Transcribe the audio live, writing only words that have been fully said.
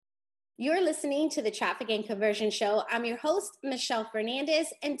You're listening to the Traffic and Conversion Show. I'm your host, Michelle Fernandez,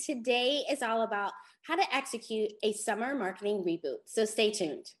 and today is all about how to execute a summer marketing reboot. So stay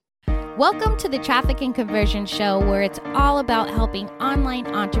tuned. Welcome to the Traffic and Conversion Show, where it's all about helping online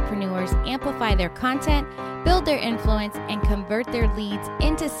entrepreneurs amplify their content, build their influence, and convert their leads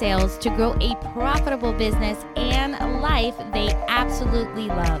into sales to grow a profitable business and life they absolutely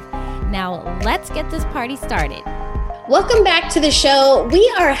love. Now, let's get this party started. Welcome back to the show.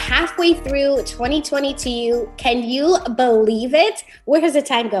 We are halfway through 2022. Can you believe it? Where does the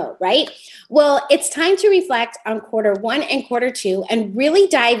time go, right? Well, it's time to reflect on quarter one and quarter two and really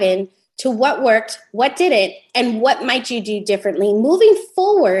dive in to what worked, what didn't, and what might you do differently moving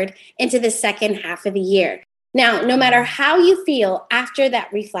forward into the second half of the year. Now, no matter how you feel after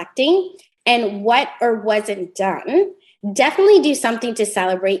that reflecting and what or wasn't done, definitely do something to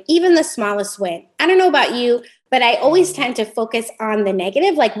celebrate even the smallest win. I don't know about you, but I always tend to focus on the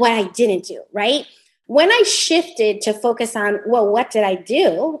negative, like what I didn't do, right? When I shifted to focus on, well, what did I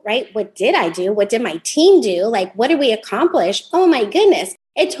do, right? What did I do? What did my team do? Like, what did we accomplish? Oh my goodness,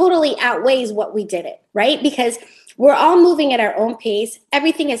 it totally outweighs what we didn't, right? Because we're all moving at our own pace.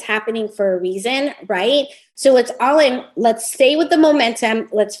 Everything is happening for a reason, right? So it's all in, let's stay with the momentum,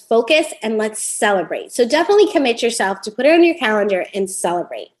 let's focus, and let's celebrate. So definitely commit yourself to put it on your calendar and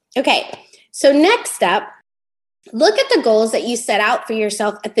celebrate. Okay, so next up, look at the goals that you set out for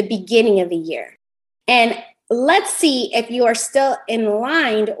yourself at the beginning of the year. And let's see if you are still in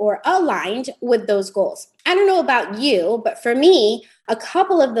line or aligned with those goals. I don't know about you, but for me, a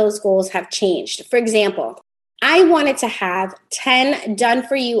couple of those goals have changed. For example, I wanted to have 10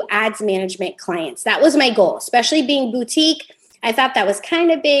 done-for-you ads management clients. That was my goal, especially being boutique. I thought that was kind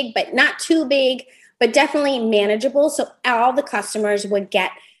of big, but not too big, but definitely manageable. So all the customers would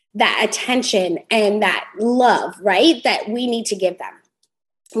get that attention and that love, right, that we need to give them.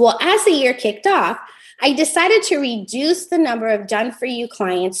 Well, as the year kicked off, I decided to reduce the number of done-for-you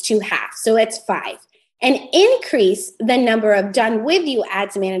clients to half, so it's 5, and increase the number of done-with-you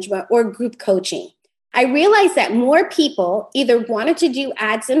ads management or group coaching. I realized that more people either wanted to do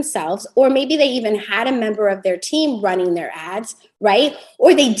ads themselves, or maybe they even had a member of their team running their ads, right?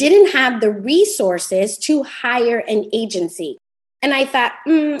 Or they didn't have the resources to hire an agency. And I thought,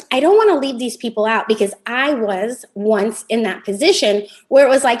 I don't want to leave these people out, because I was once in that position where it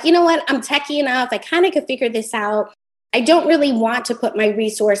was like, you know what, I'm techie enough. I kind of could figure this out. I don't really want to put my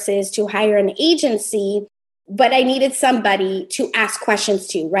resources to hire an agency, but I needed somebody to ask questions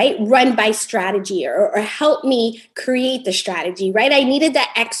to, right? Run by strategy or help me create the strategy, right? I needed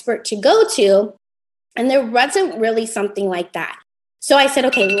that expert to go to, and there wasn't really something like that. So I said,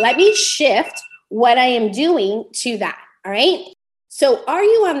 okay, let me shift what I am doing to that, all right? So are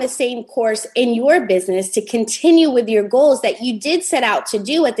you on the same course in your business to continue with your goals that you did set out to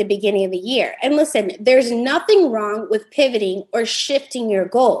do at the beginning of the year? And listen, there's nothing wrong with pivoting or shifting your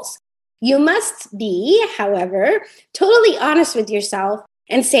goals. You must be, however, totally honest with yourself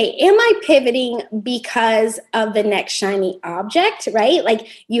and say, am I pivoting because of the next shiny object, right? Like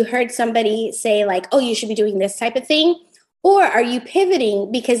you heard somebody say like, oh, you should be doing this type of thing. Or are you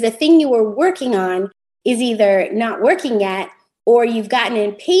pivoting because the thing you were working on is either not working yet, or you've gotten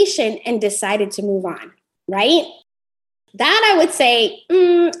impatient and decided to move on, right? That I would say,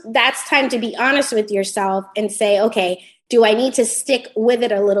 that's time to be honest with yourself and say, okay, do I need to stick with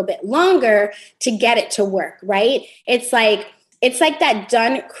it a little bit longer to get it to work, right? It's like that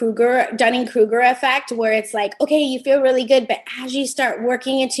Dunning-Kruger effect, where it's like, okay, you feel really good, but as you start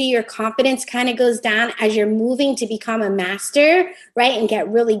working into your confidence kind of goes down as you're moving to become a master, right? And get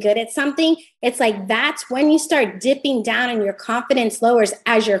really good at something. It's like, that's when you start dipping down and your confidence lowers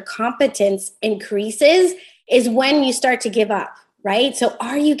as your competence increases, is when you start to give up, right? So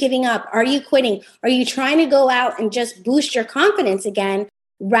are you giving up? Are you quitting? Are you trying to go out and just boost your confidence again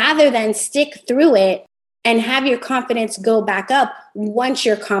rather than stick through it and have your confidence go back up once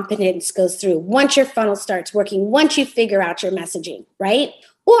your confidence goes through, once your funnel starts working, once you figure out your messaging, right?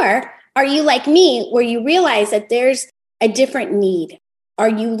 Or are you like me, where you realize that there's a different need? Are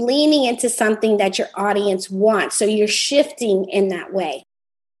you leaning into something that your audience wants? So you're shifting in that way.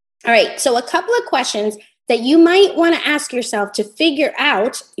 All right, so a couple of questions that you might want to ask yourself to figure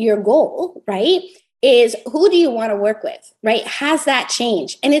out your goal, right, is who do you want to work with, right? Has that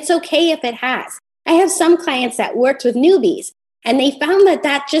changed? And it's okay if it has. I have some clients that worked with newbies, and they found that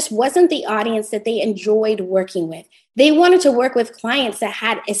that just wasn't the audience that they enjoyed working with. They wanted to work with clients that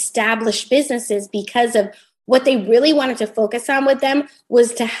had established businesses, because of what they really wanted to focus on with them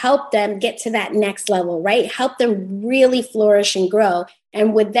was to help them get to that next level, right? Help them really flourish and grow.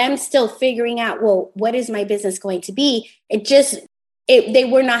 And with them still figuring out, well, what is my business going to be? It they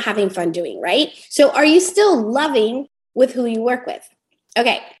were not having fun doing, right? So are you still loving with who you work with?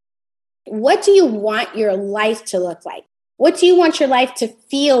 Okay. What do you want your life to look like? What do you want your life to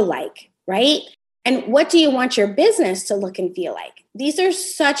feel like, right? And what do you want your business to look and feel like? These are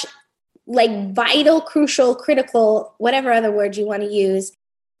such like vital, crucial, critical, whatever other word you want to use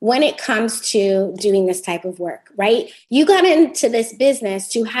when it comes to doing this type of work, right? You got into this business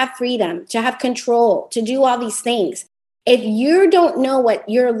to have freedom, to have control, to do all these things. If you don't know what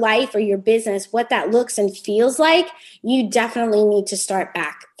your life or your business, what that looks and feels like, you definitely need to start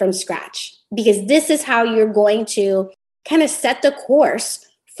back from scratch, because this is how you're going to kind of set the course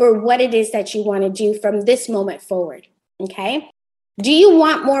for what it is that you want to do from this moment forward, okay? Do you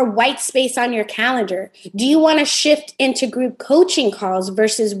want more white space on your calendar? Do you want to shift into group coaching calls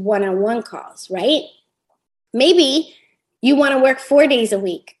versus one-on-one calls, right? Maybe you want to work 4 days a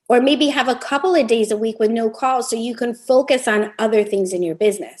week, or maybe have a couple of days a week with no calls so you can focus on other things in your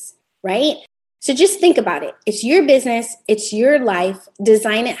business, right? So just think about it. It's your business. It's your life.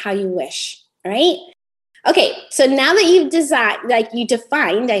 Design it how you wish, right? Okay, so now that you've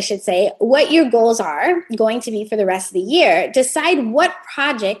defined, I should say, what your goals are going to be for the rest of the year, decide what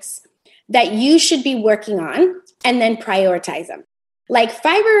projects that you should be working on and then prioritize them. Like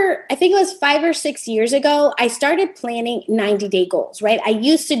I think it was 5 or 6 years ago, I started planning 90-day goals, right? I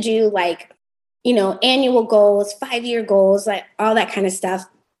used to do annual goals, 5-year goals, like all that kind of stuff.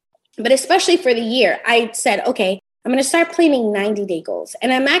 But especially for the year, I said, okay, I'm going to start planning 90-day goals.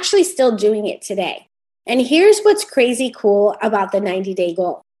 And I'm actually still doing it today. And here's what's crazy cool about the 90-day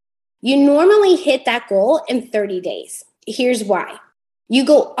goal. You normally hit that goal in 30 days. Here's why. You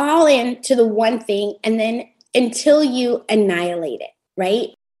go all in to the one thing and then until you annihilate it, right?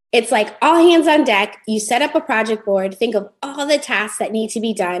 It's like all hands on deck. You set up a project board, think of all the tasks that need to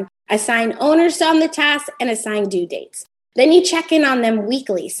be done, assign owners on the tasks, and assign due dates. Then you check in on them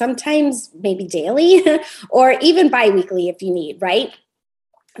weekly, sometimes maybe daily, or even bi-weekly if you need, right?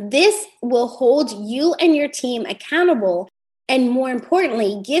 This will hold you and your team accountable, and more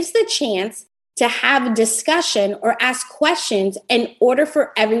importantly, gives the chance to have a discussion or ask questions in order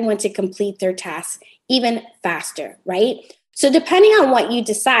for everyone to complete their tasks even faster, right? So depending on what you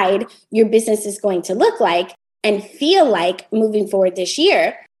decide your business is going to look like and feel like moving forward this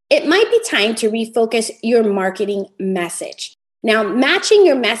year, it might be time to refocus your marketing message. Now, matching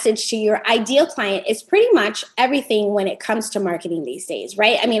your message to your ideal client is pretty much everything when it comes to marketing these days,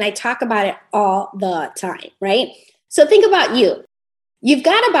 right? I mean, I talk about it all the time, right? So think about you. You've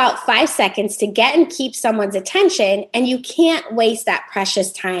got about 5 seconds to get and keep someone's attention, and you can't waste that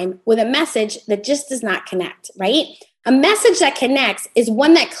precious time with a message that just does not connect, right? A message that connects is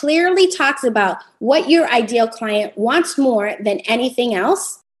one that clearly talks about what your ideal client wants more than anything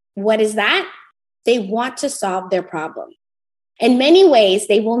else. What is that? They want to solve their problem. In many ways,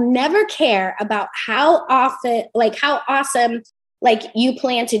 they will never care about how awesome you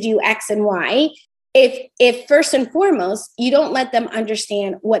plan to do X and Y. If first and foremost, you don't let them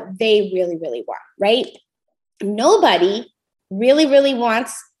understand what they really, really want, right? Nobody really, really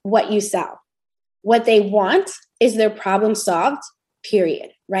wants what you sell. What they want is their problem solved, period,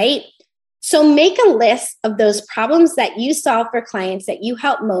 right? So make a list of those problems that you solve for clients that you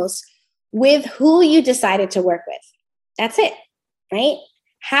help most with who you decided to work with. That's it, right?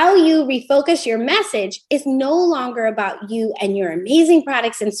 How you refocus your message is no longer about you and your amazing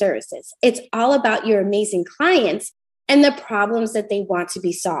products and services. It's all about your amazing clients and the problems that they want to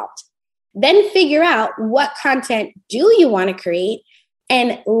be solved. Then figure out what content do you want to create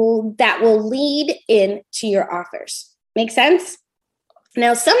and that will lead into your offers. Make sense?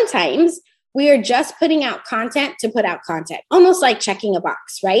 Now, sometimes we are just putting out content to put out content, almost like checking a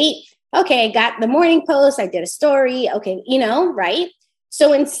box, right? Okay, I got the morning post, I did a story, okay, right?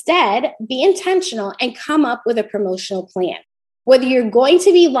 So instead, be intentional and come up with a promotional plan. Whether you're going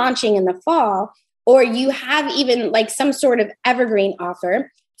to be launching in the fall or you have even like some sort of evergreen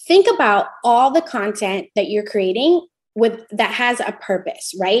offer, think about all the content that you're creating that has a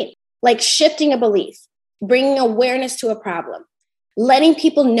purpose, right? Like shifting a belief, bringing awareness to a problem, letting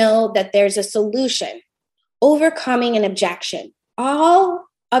people know that there's a solution, overcoming an objection. All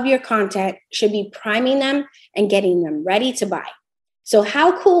of your content should be priming them and getting them ready to buy. So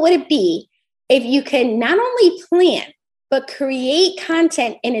how cool would it be if you can not only plan, but create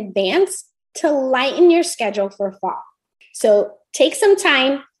content in advance to lighten your schedule for fall? So take some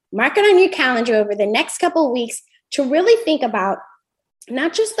time, mark it on your calendar over the next couple of weeks to really think about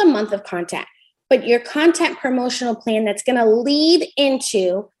not just the month of content, but your content promotional plan that's going to lead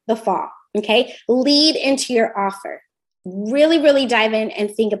into the fall, okay? Lead into your offer. Really, really dive in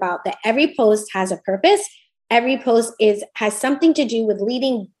and think about that every post has a purpose every post has something to do with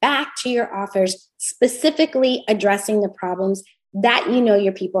leading back to your offers, specifically addressing the problems that you know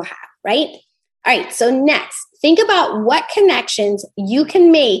your people have, right? All right, so next, think about what connections you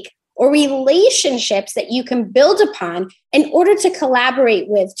can make or relationships that you can build upon in order to collaborate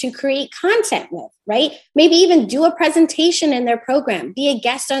with, to create content with, right? Maybe even do a presentation in their program, be a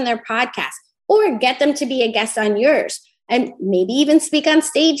guest on their podcast, or get them to be a guest on yours, and maybe even speak on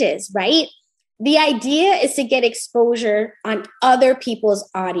stages, right? The idea is to get exposure on other people's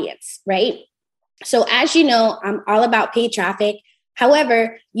audience, right? So as you know, I'm all about paid traffic.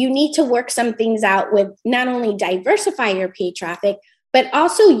 However, you need to work some things out with not only diversify your paid traffic, but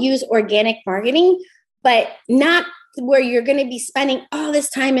also use organic marketing, but not where you're going to be spending all this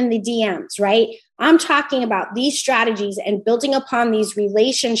time in the DMs, right? I'm talking about these strategies and building upon these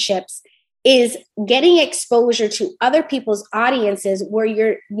relationships is getting exposure to other people's audiences where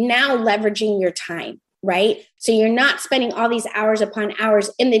you're now leveraging your time, right? So you're not spending all these hours upon hours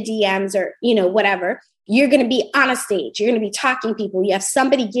in the DMs or, whatever. You're going to be on a stage. You're going to be talking to people. You have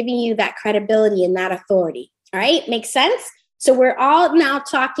somebody giving you that credibility and that authority. All right. Makes sense? So we're all now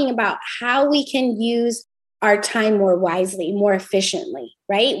talking about how we can use our time more wisely, more efficiently,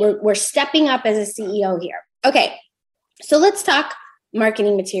 right? We're stepping up as a CEO here. Okay. So let's talk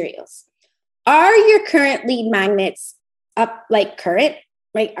marketing materials. Are your current lead magnets current,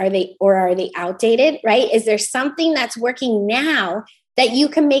 right? Are they outdated, right? Is there something that's working now that you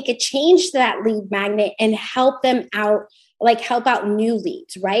can make a change to that lead magnet and help them out, help out new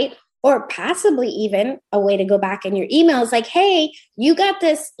leads, right? Or possibly even a way to go back in your emails like, hey, you got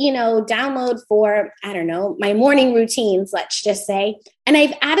this, download for, I don't know, my morning routines, let's just say. And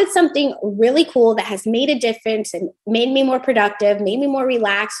I've added something really cool that has made a difference and made me more productive, made me more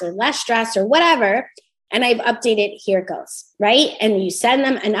relaxed or less stressed or whatever. And I've updated, here it goes, right? And you send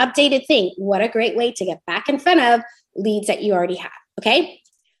them an updated thing. What a great way to get back in front of leads that you already have, okay?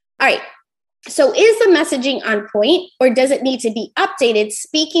 All right. So is the messaging on point or does it need to be updated,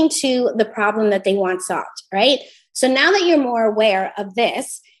 speaking to the problem that they want solved, right? So now that you're more aware of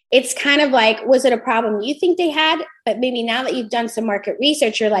this, it's kind of like, was it a problem you think they had? But maybe now that you've done some market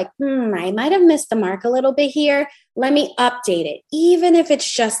research, you're like, I might have missed the mark a little bit here. Let me update it, even if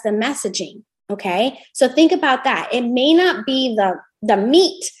it's just the messaging, okay? So think about that. It may not be the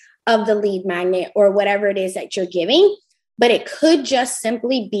meat of the lead magnet or whatever it is that you're giving, but it could just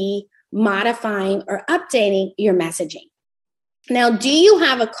simply be modifying or updating your messaging. Now, do you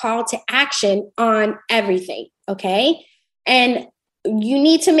have a call to action on everything? Okay. And you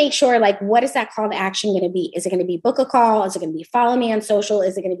need to make sure, what is that call to action going to be? Is it going to be book a call? Is it going to be follow me on social?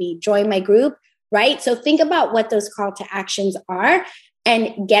 Is it going to be join my group? Right? So think about what those call to actions are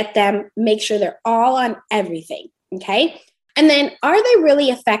and get them, make sure they're all on everything. Okay. And then are they really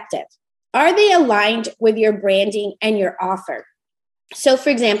effective? Are they aligned with your branding and your offer? So for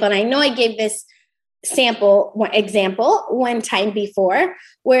example, and I know I gave this example one time before,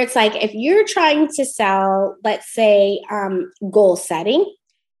 where it's like, if you're trying to sell, let's say, goal setting,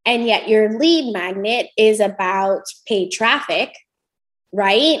 and yet your lead magnet is about paid traffic,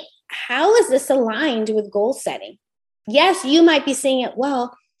 right? How is this aligned with goal setting? Yes, you might be saying it,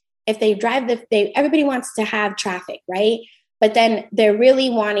 well, if they drive everybody wants to have traffic, right? But then they're really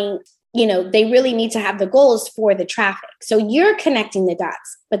wanting, they really need to have the goals for the traffic. So you're connecting the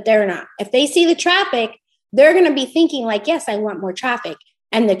dots, but they're not. If they see the traffic, they're going to be thinking like, yes, I want more traffic.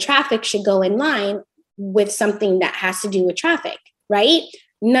 And the traffic should go in line with something that has to do with traffic, right?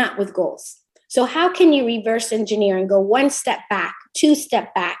 Not with goals. So how can you reverse engineer and go one step back, two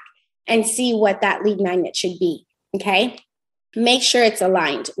step back, and see what that lead magnet should be, okay? Make sure it's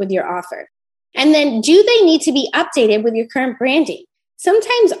aligned with your offer. And then do they need to be updated with your current branding?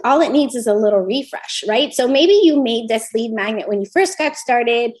 Sometimes all it needs is a little refresh, right? So maybe you made this lead magnet when you first got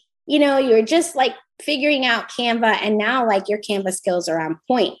started, you were just figuring out Canva, and now your Canva skills are on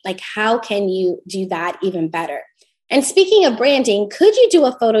point. How can you do that even better? And speaking of branding, could you do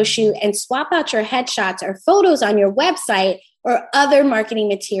a photo shoot and swap out your headshots or photos on your website or other marketing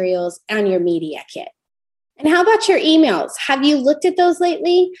materials on your media kit? And how about your emails? Have you looked at those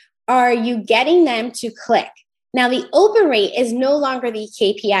lately? Are you getting them to click? Now, the open rate is no longer the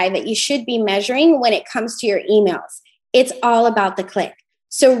KPI that you should be measuring when it comes to your emails. It's all about the click.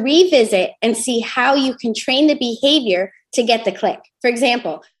 So revisit and see how you can train the behavior to get the click. For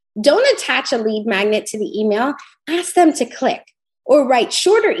example, don't attach a lead magnet to the email. Ask them to click, or write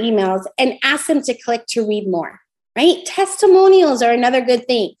shorter emails and ask them to click to read more, right? Testimonials are another good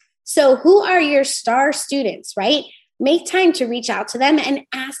thing. So who are your star students, right? Make time to reach out to them and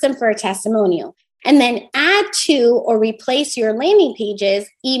ask them for a testimonial. and then add to or replace your landing pages,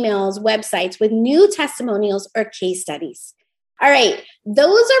 emails, websites with new testimonials or case studies. All right, those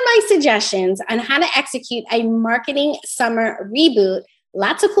are my suggestions on how to execute a marketing summer reboot.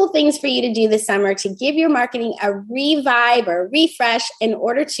 Lots of cool things for you to do this summer to give your marketing a revive or refresh in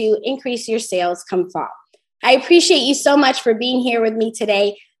order to increase your sales come fall. I appreciate you so much for being here with me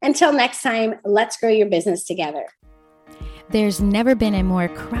today. Until next time, let's grow your business together. There's never been a more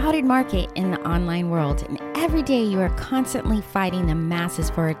crowded market in the online world, and every day you are constantly fighting the masses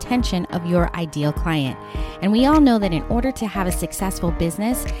for attention of your ideal client. And we all know that in order to have a successful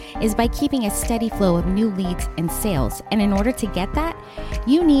business is by keeping a steady flow of new leads and sales. And in order to get that,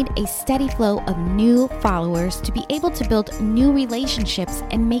 you need a steady flow of new followers to be able to build new relationships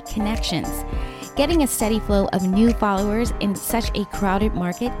and make connections. Getting a steady flow of new followers in such a crowded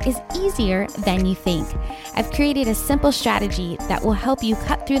market is easier than you think. I've created a simple strategy that will help you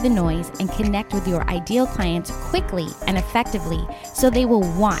cut through the noise and connect with your ideal clients quickly and effectively so they will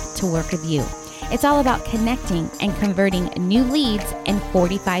want to work with you. It's all about connecting and converting new leads in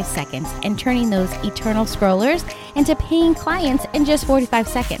 45 seconds and turning those eternal scrollers into paying clients in just 45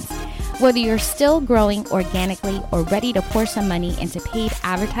 seconds. Whether you're still growing organically or ready to pour some money into paid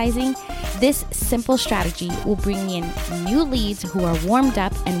advertising, this simple strategy will bring in new leads who are warmed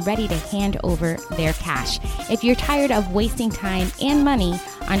up and ready to hand over their cash. If you're tired of wasting time and money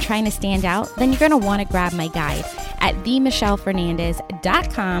on trying to stand out, then you're going to want to grab my guide at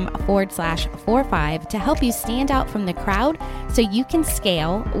themichellefernandez.com/45 to help you stand out from the crowd so you can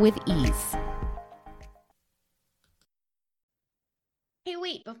scale with ease. Hey,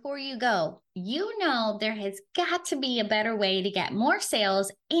 wait, before you go, you know there has got to be a better way to get more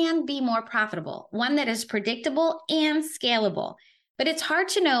sales and be more profitable, one that is predictable and scalable. But it's hard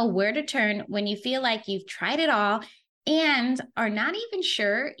to know where to turn when you feel like you've tried it all and are not even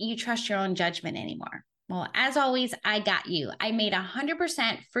sure you trust your own judgment anymore. Well, as always, I got you. I made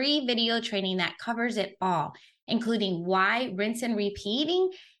 100% free video training that covers it all, including why rinse and repeating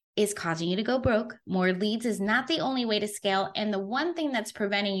is causing you to go broke. More leads is not the only way to scale, and the one thing that's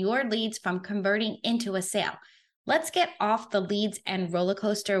preventing your leads from converting into a sale. Let's get off the leads and roller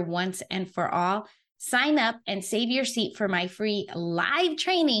coaster once and for all. Sign up and save your seat for my free live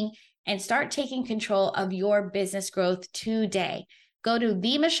training and start taking control of your business growth today. Go to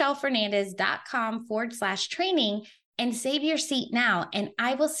themichellefernandez.com/training and save your seat now, and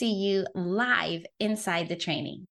I will see you live inside the training.